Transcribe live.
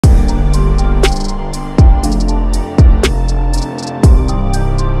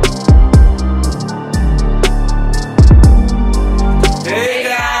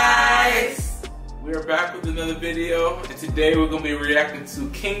today we're going to be reacting to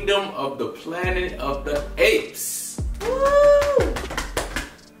Kingdom of the Planet of the Apes. Woo!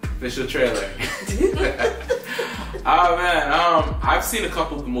 Official trailer. Oh man, I've seen a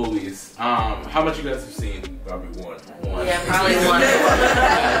couple of the movies. How much you guys have seen? Probably one. Yeah, probably one.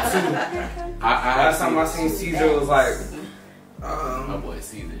 Last time I seen Caesar was like, my boy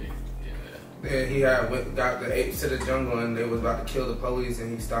Caesar. Yeah, he got the apes to the jungle and they was about to kill the police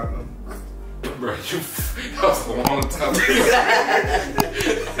and he stopped them. Bro, that was a long time.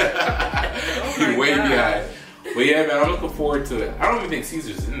 He way behind. But yeah, man, I'm looking forward to it. I don't even think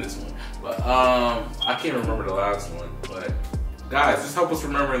Caesar's in this one, but I can't remember the last one. But guys, just help us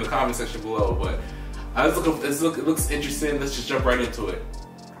remember in the comment section below. But it looks interesting. Let's just jump right into it.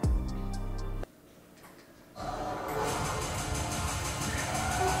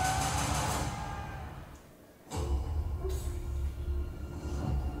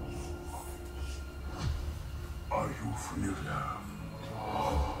 Are you familiar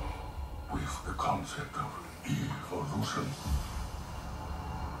with the concept of evolution?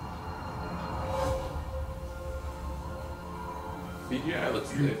 CGI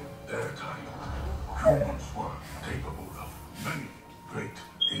looks good. In their time, humans were capable of many great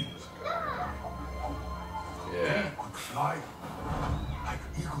things. Yeah. They could fly like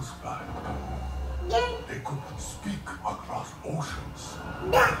eagles fly. They could speak across oceans.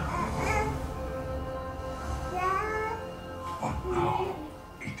 But now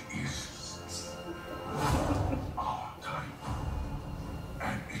it is our time,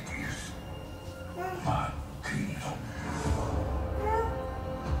 and it is my kingdom.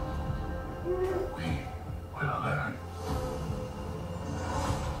 We will learn.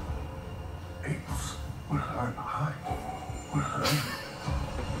 Apes will learn. I will learn.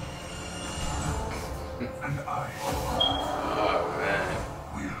 And I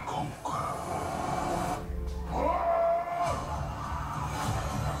will conquer.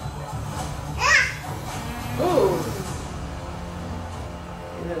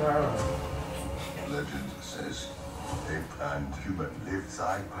 Legend says ape and human live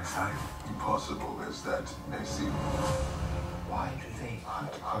side by side. Impossible as that may seem. Why do they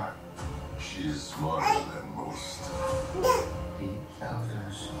hunt her? She's smarter than most. The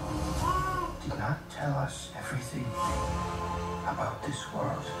elders did not tell us everything about this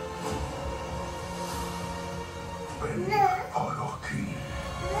world. When for your king.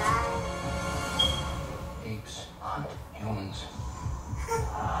 Apes hunt humans.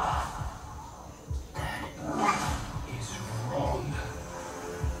 That is wrong.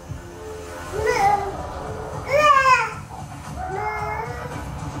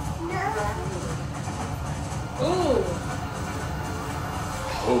 Ooh.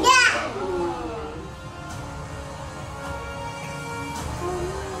 Oh, wow.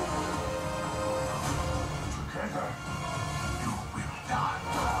 Together, you will die.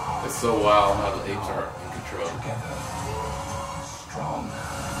 It's so wild how the apes are in control. Together, strong.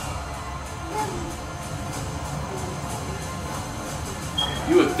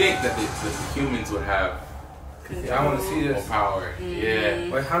 You would think that the humans would have Yeah, I want to see more this. power. Yeah.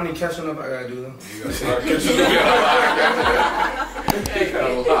 Wait, how many catching up I gotta do though? You gotta start catching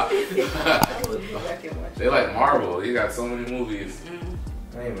up. They like Marvel. You got so many movies.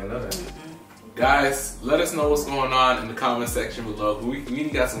 I didn't even know that. Guys, let us know what's going on in the comment section below. We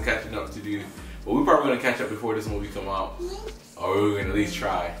got some catching up to do, but we're probably gonna catch up before this movie come out, or we're gonna at least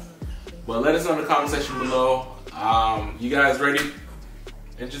try. But let us know in the comment section below. You guys ready?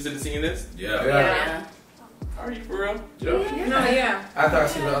 Interested in seeing this? Yeah. Are you for real? Yeah. After I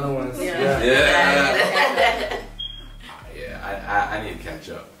see the other ones. Yeah. Yeah, I need to catch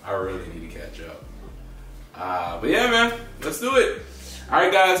up. I really need to catch up. But yeah, man, let's do it. All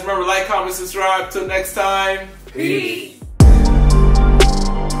right, guys, remember, like, comment, subscribe. Till next time. Peace.